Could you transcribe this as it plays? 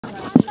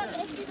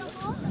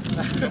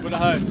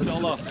Mudah-mudahan,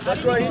 insyaAllah.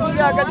 Satu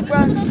India akan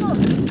cepat.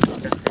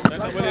 Saya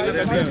tak boleh nak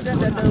kata.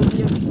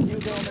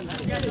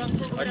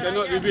 I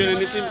cannot reveal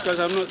anything because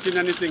I've not seen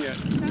anything yet.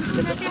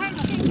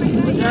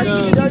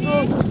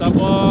 Kita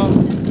sabar,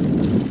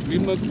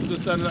 terima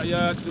keputusan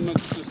rakyat, terima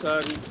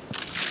keputusan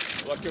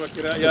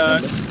wakil-wakil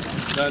rakyat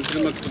dan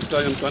terima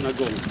keputusan Yang Tuan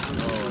Agong.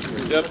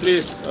 Yeah,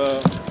 please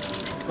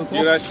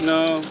be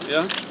rational,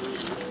 yeah,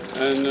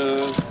 and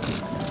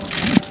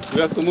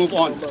we have to move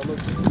on.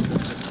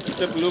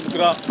 Kita perlu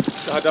bergerak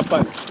ke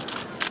hadapan,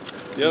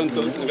 ya,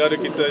 untuk negara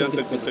kita yang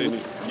tercinta ini.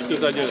 Itu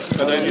saja,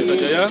 sekadar ini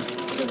saja, ya.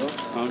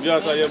 Biar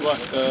saya buat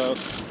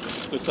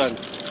keputusan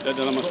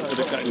dalam masa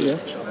terdekat ini.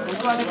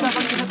 Untuk adakah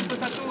bagi satu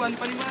persatu ahli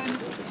parlimen?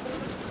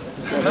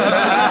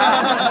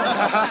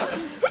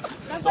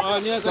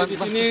 Soalnya saya di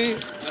sini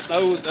nak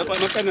tahu dapat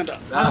makan tak?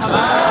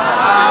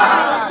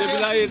 Ada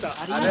bilik air tak?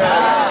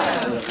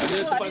 Ada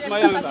tempat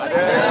semayang tak?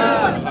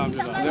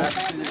 Alhamdulillah.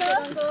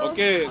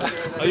 Okay,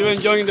 are you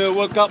enjoying the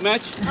World Cup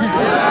match?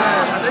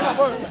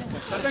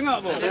 Tak tengok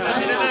pun?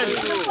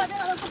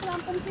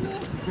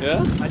 Ya?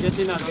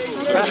 Argentina.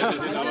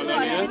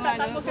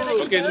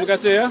 Okay, terima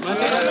kasih ya.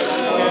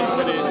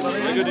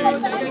 Jaga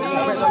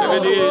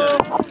diri.